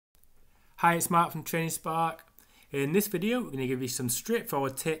Hi, it's Mark from Training Spark. In this video, we're going to give you some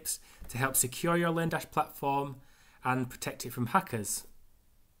straightforward tips to help secure your LearnDash platform and protect it from hackers.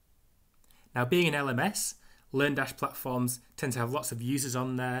 Now, being an LMS, LearnDash platforms tend to have lots of users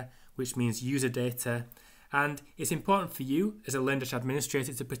on there, which means user data, and it's important for you as a LearnDash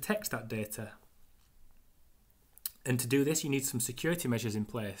administrator to protect that data. And to do this, you need some security measures in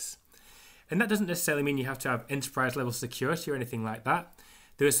place. And that doesn't necessarily mean you have to have enterprise level security or anything like that.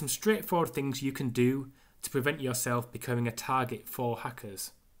 There are some straightforward things you can do to prevent yourself becoming a target for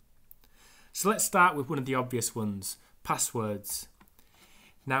hackers. So let's start with one of the obvious ones, passwords.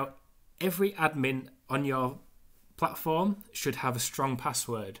 Now, every admin on your platform should have a strong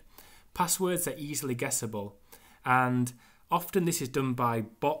password. Passwords are easily guessable, and often this is done by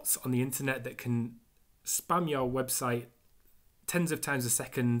bots on the internet that can spam your website tens of times a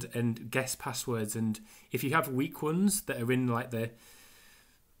second and guess passwords. And if you have weak ones that are in like the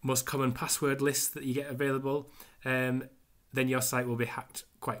most common password lists that you get available, then your site will be hacked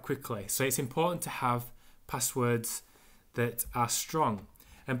quite quickly. So it's important to have passwords that are strong.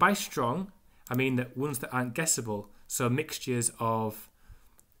 And by strong, I mean that ones that aren't guessable. So mixtures of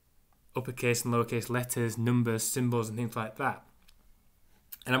uppercase and lowercase letters, numbers, symbols, and things like that.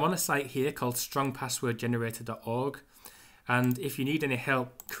 And I'm on a site here called strongpasswordgenerator.org. And if you need any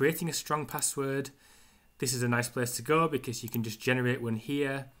help creating a strong password, this is a nice place to go because you can just generate one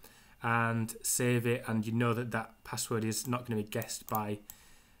here and save it, and you know that that password is not going to be guessed by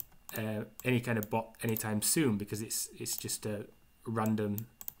any kind of bot anytime soon because it's just a random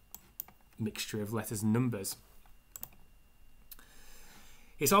mixture of letters and numbers.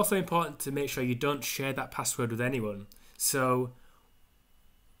 It's also important to make sure you don't share that password with anyone. So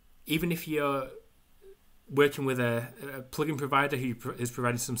even if you're working with a plugin provider who is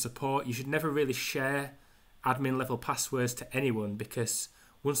providing some support, you should never really share admin level passwords to anyone, because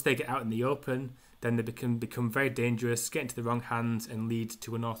once they get out in the open, then they become very dangerous, get into the wrong hands and lead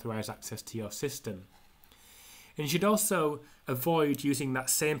to unauthorized access to your system. And you should also avoid using that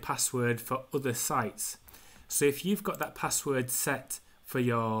same password for other sites. So if you've got that password set for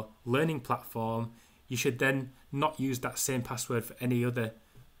your learning platform, you should then not use that same password for any other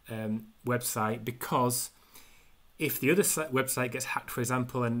website, because if the other website gets hacked, for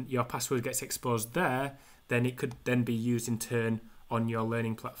example, and your password gets exposed there, then it could then be used in turn on your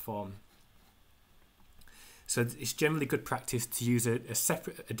learning platform. So it's generally good practice to use a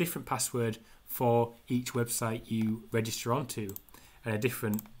different password for each website you register onto, and a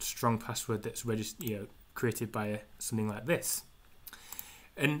different strong password that's created by something like this.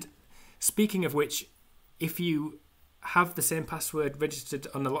 And speaking of which, if you have the same password registered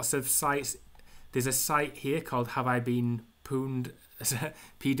on lots of sites, there's a site here called haveibeenpwned,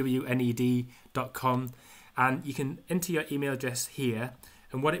 pwned.com, and you can enter your email address here,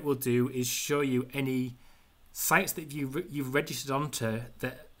 and what it will do is show you any sites that you've registered onto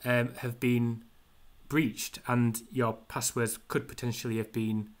that have been breached, and your passwords could potentially have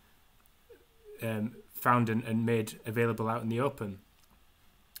been found and made available out in the open.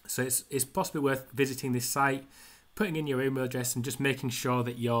 So it's possibly worth visiting this site, putting in your email address, and just making sure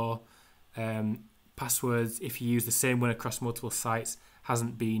that your passwords, if you use the same one across multiple sites,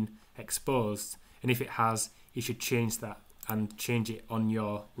 hasn't been exposed. And if it has, you should change that and change it on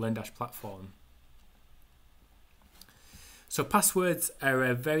your LearnDash platform. So passwords are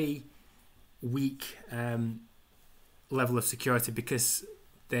a very weak level of security because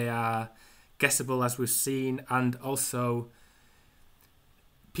they are guessable, as we've seen, and also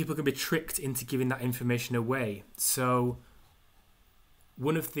people can be tricked into giving that information away. So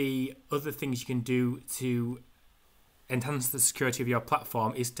one of the other things you can do to enhance the security of your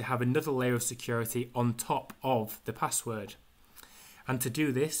platform is to have another layer of security on top of the password. And to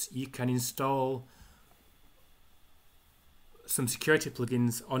do this, you can install some security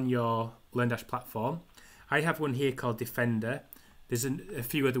plugins on your LearnDash platform. I have one here called Defender. There's a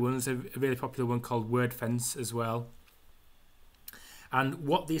few other ones, a really popular one called WordFence as well. And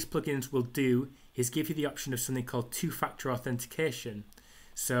what these plugins will do is give you the option of something called two-factor authentication.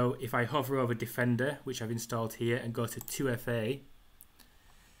 So if I hover over Defender, which I've installed here, and go to 2FA,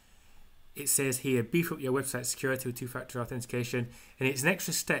 it says here, beef up your website security with two-factor authentication. And it's an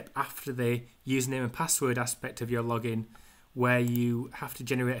extra step after the username and password aspect of your login, where you have to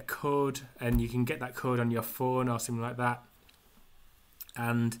generate a code, and you can get that code on your phone or something like that.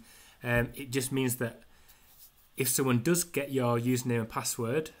 And it just means that if someone does get your username and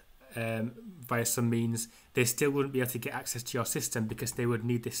password via some means, they still wouldn't be able to get access to your system because they would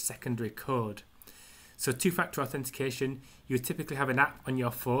need this secondary code. So two-factor authentication, you would typically have an app on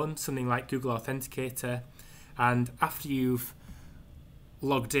your phone, something like Google Authenticator, and after you've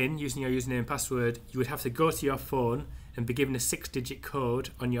logged in using your username and password, you would have to go to your phone and be given a 6-digit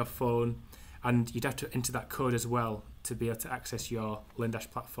code on your phone, and you'd have to enter that code as well to be able to access your LearnDash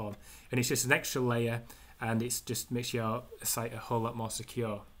platform. And it's just an extra layer, and it just makes your site a whole lot more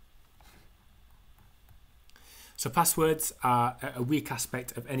secure. So passwords are a weak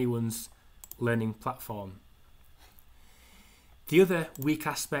aspect of anyone's learning platform. The other weak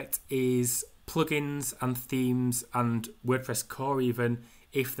aspect is plugins and themes and WordPress core, even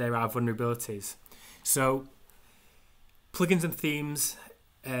if there are vulnerabilities. So plugins and themes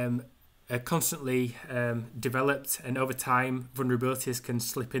are constantly developed, and over time vulnerabilities can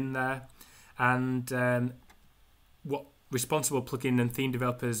slip in there. And what responsible plugin and theme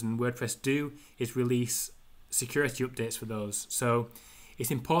developers and WordPress do is release security updates for those. So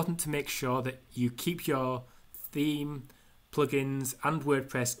it's important to make sure that you keep your theme, plugins and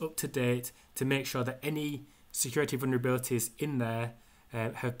WordPress up to date to make sure that any security vulnerabilities in there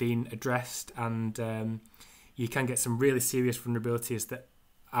have been addressed, and you can get some really serious vulnerabilities that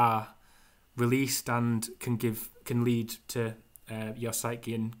are released and can lead to your site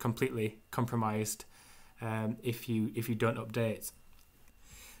getting completely compromised if you don't update.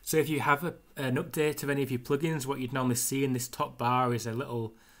 So if you have an update of any of your plugins, what you'd normally see in this top bar is a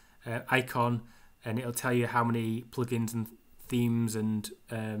little icon, and it'll tell you how many plugins and themes and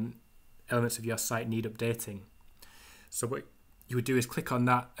elements of your site need updating. So what you would do is click on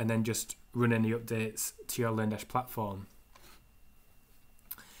that and then just run any updates to your LearnDash platform.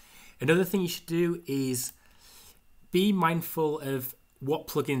 Another thing you should do is be mindful of what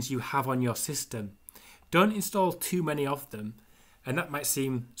plugins you have on your system. Don't install too many of them. And that might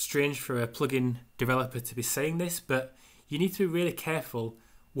seem strange for a plugin developer to be saying this, but you need to be really careful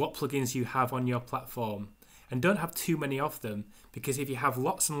what plugins you have on your platform. And don't have too many of them, because if you have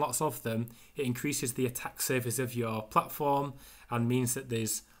lots and lots of them, it increases the attack surface of your platform and means that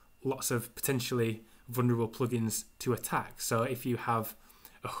there's lots of potentially vulnerable plugins to attack. So if you have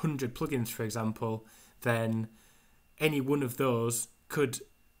 100 plugins, for example, then any one of those could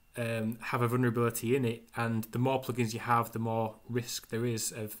have a vulnerability in it, and the more plugins you have, the more risk there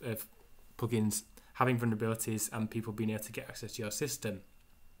is of plugins having vulnerabilities and people being able to get access to your system.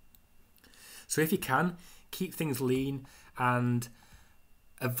 So if you can, keep things lean and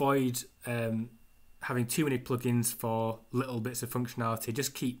avoid having too many plugins for little bits of functionality.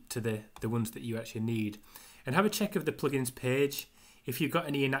 Just keep to the ones that you actually need, and have a check of the plugins page. If you've got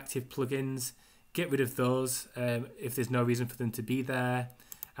any inactive plugins, get rid of those if there's no reason for them to be there.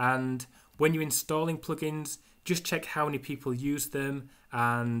 And when you're installing plugins, just check how many people use them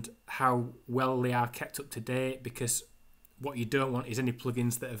and how well they are kept up to date, because what you don't want is any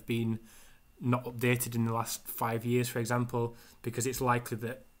plugins that have been not updated in the last 5 years, for example, because it's likely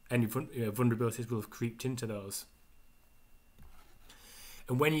that any vulnerabilities will have creeped into those.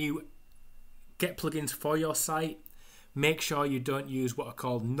 And when you get plugins for your site, make sure you don't use what are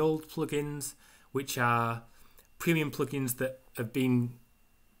called nulled plugins, which are premium plugins that have been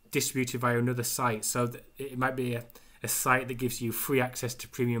distributed via another site. So that it might be a site that gives you free access to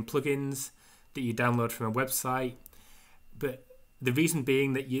premium plugins that you download from a website, but the reason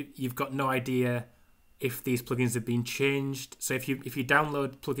being that you've got no idea if these plugins have been changed. So if you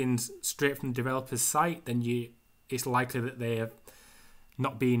download plugins straight from the developer's site, then it's likely that they have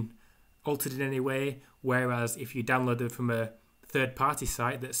not been altered in any way. Whereas if you download them from a third-party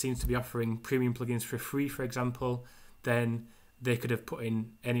site that seems to be offering premium plugins for free, for example, then they could have put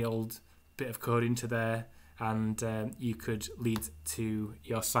in any old bit of code into there, and you could lead to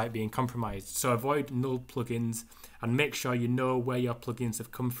your site being compromised. So avoid null plugins and make sure you know where your plugins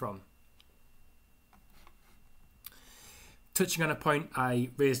have come from. Touching on a point I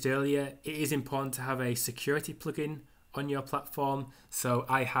raised earlier, it is important to have a security plugin on your platform. So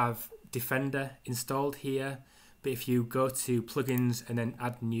I have Defender installed here, but if you go to plugins and then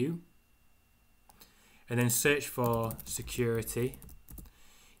add new, and then search for security,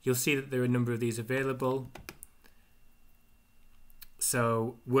 you'll see that there are a number of these available.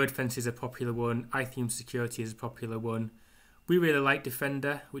 So WordFence is a popular one, iTheme Security is a popular one. We really like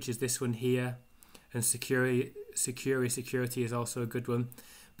Defender, which is this one here, and Security is also a good one.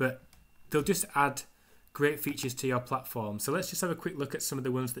 But they'll just add great features to your platform. So let's just have a quick look at some of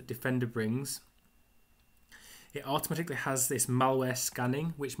the ones that Defender brings. It automatically has this malware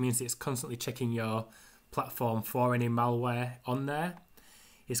scanning, which means it's constantly checking your platform for any malware on there.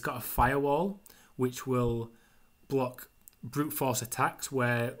 It's got a firewall, which will block brute force attacks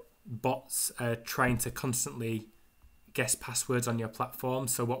where bots are trying to constantly guess passwords on your platform.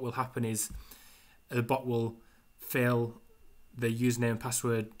 So what will happen is the bot will fail the username and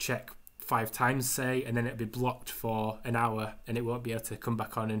password check 5 times, say, and then it'll be blocked for an hour and it won't be able to come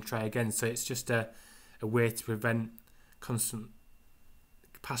back on and try again. So it's just a way to prevent constant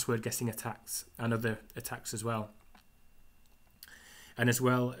password guessing attacks and other attacks as well. And as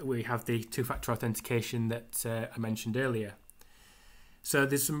well, we have the two-factor authentication that I mentioned earlier. So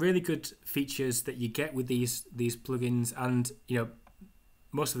there's some really good features that you get with these plugins, and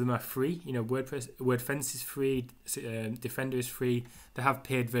most of them are free. WordFence is free, Defender is free. They have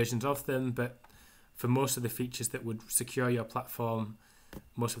paid versions of them, but for most of the features that would secure your platform,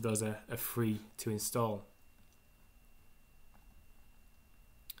 most of those are free to install.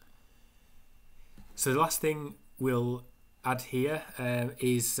 So the last thing we'll add here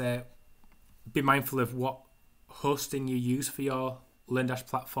is be mindful of what hosting you use for your LearnDash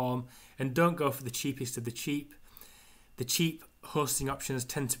platform, and don't go for the cheapest of the cheap. The cheap hosting options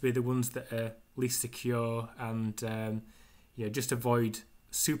tend to be the ones that are least secure, and just avoid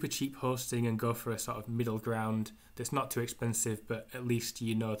super cheap hosting and go for a sort of middle ground that's not too expensive, but at least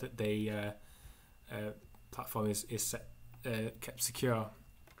you know that the platform is kept secure.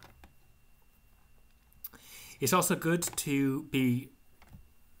 It's also good to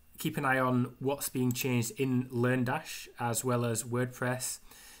keep an eye on what's being changed in LearnDash as well as WordPress.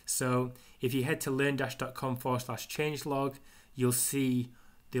 So if you head to learndash.com/changelog, you'll see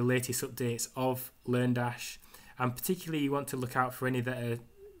the latest updates of LearnDash, and particularly you want to look out for any that are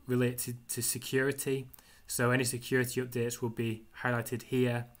related to security. So any security updates will be highlighted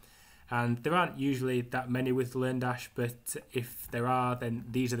here, and there aren't usually that many with LearnDash, but if there are, then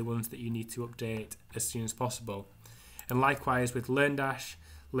these are the ones that you need to update as soon as possible. And likewise with LearnDash,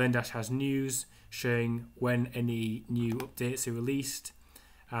 LearnDash has news showing when any new updates are released,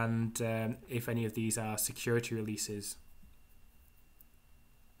 and if any of these are security releases.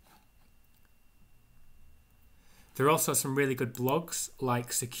 There are also some really good blogs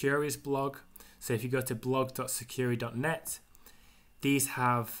like Securi's blog. So if you go to blog.securi.net, these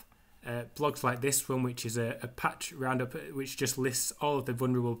have blogs like this one, which is a patch roundup which just lists all of the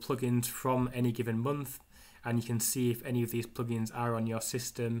vulnerable plugins from any given month, and you can see if any of these plugins are on your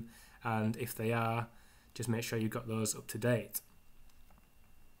system, and if they are, just make sure you've got those up to date.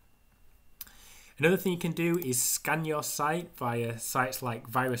 Another thing you can do is scan your site via sites like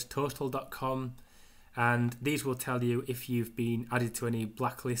virustotal.com, and these will tell you if you've been added to any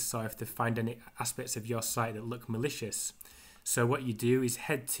blacklists or if they find any aspects of your site that look malicious. So what you do is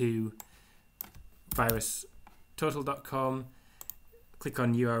head to virustotal.com, click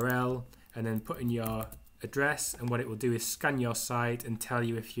on URL, and then put in your address, and what it will do is scan your site and tell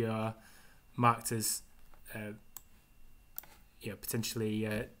you if you're marked as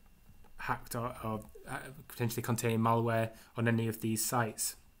potentially hacked or potentially containing malware on any of these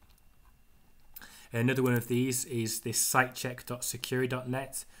sites. Another one of these is this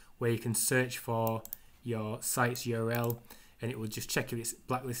sitecheck.securi.net, where you can search for your site's URL, and it will just check if it's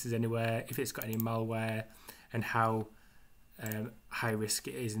blacklisted anywhere, if it's got any malware, and how high risk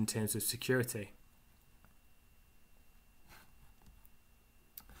it is in terms of security.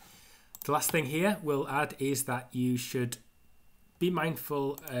 The last thing here we'll add is that you should be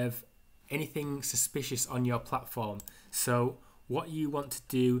mindful of anything suspicious on your platform. So what you want to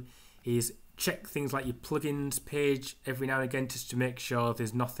do is check things like your plugins page every now and again, just to make sure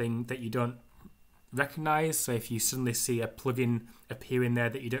there's nothing that you don't recognize. So if you suddenly see a plugin appearing there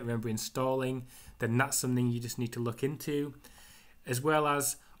that you don't remember installing, then that's something you just need to look into. As well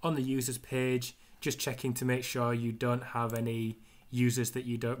as on the users page, just checking to make sure you don't have any users that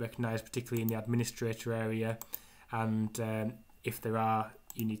you don't recognize, particularly in the administrator area, and if there are,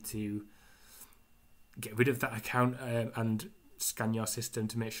 you need to get rid of that account and scan your system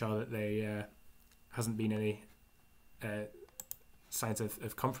to make sure that there hasn't been any signs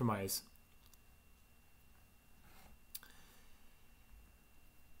of compromise.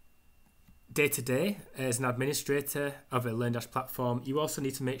 Day to day, as an administrator of a LearnDash platform, you also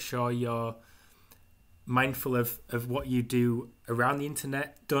need to make sure you're mindful of what you do around the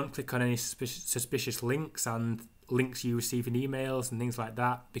internet. Don't click on any suspicious links and links you receive in emails and things like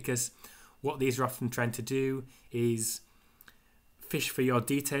that, because what these are often trying to do is fish for your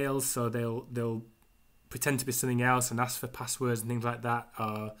details. So they'll pretend to be something else and ask for passwords and things like that,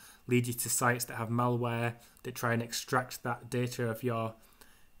 or lead you to sites that have malware that try and extract that data of your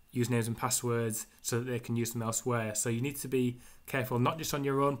usernames and passwords so that they can use them elsewhere. So you need to be careful, not just on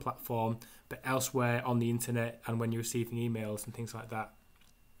your own platform, but elsewhere on the internet and when you're receiving emails and things like that.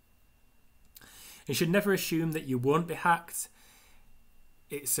 You should never assume that you won't be hacked.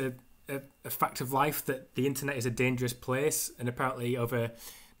 It's a fact of life that the internet is a dangerous place, and apparently over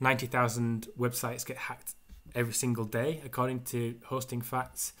 90,000 websites get hacked every single day, according to Hosting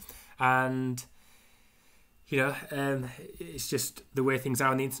Facts. and it's just the way things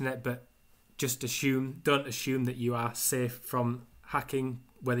are on the internet. But don't assume that you are safe from hacking.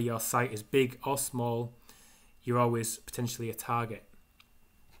 Whether your site is big or small, you're always potentially a target.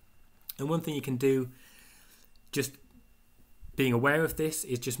 And one thing you can do, just being aware of this,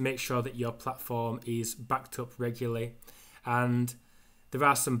 is just make sure that your platform is backed up regularly. And there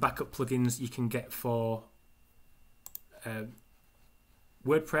are some backup plugins you can get for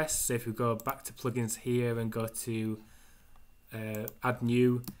WordPress. So if we go back to plugins here and go to add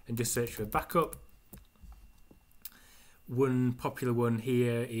new and just search for backup, one popular one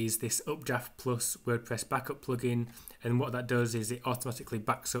here is this Updraft Plus WordPress backup plugin, and what that does is it automatically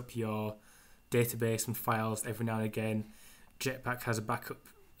backs up your database and files every now and again. Jetpack has a backup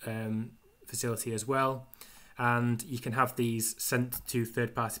facility as well, and you can have these sent to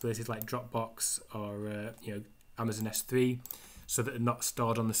third-party places like Dropbox or Amazon S3, so that they're not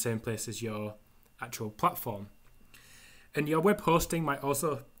stored on the same place as your actual platform. And your web hosting might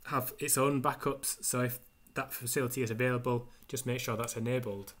also have its own backups, so if that facility is available, just make sure that's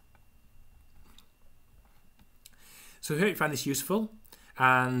enabled. So I hope you found this useful,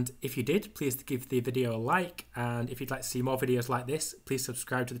 and if you did, please give the video a like, and if you'd like to see more videos like this, please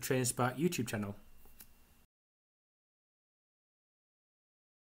subscribe to the Training Spark YouTube channel.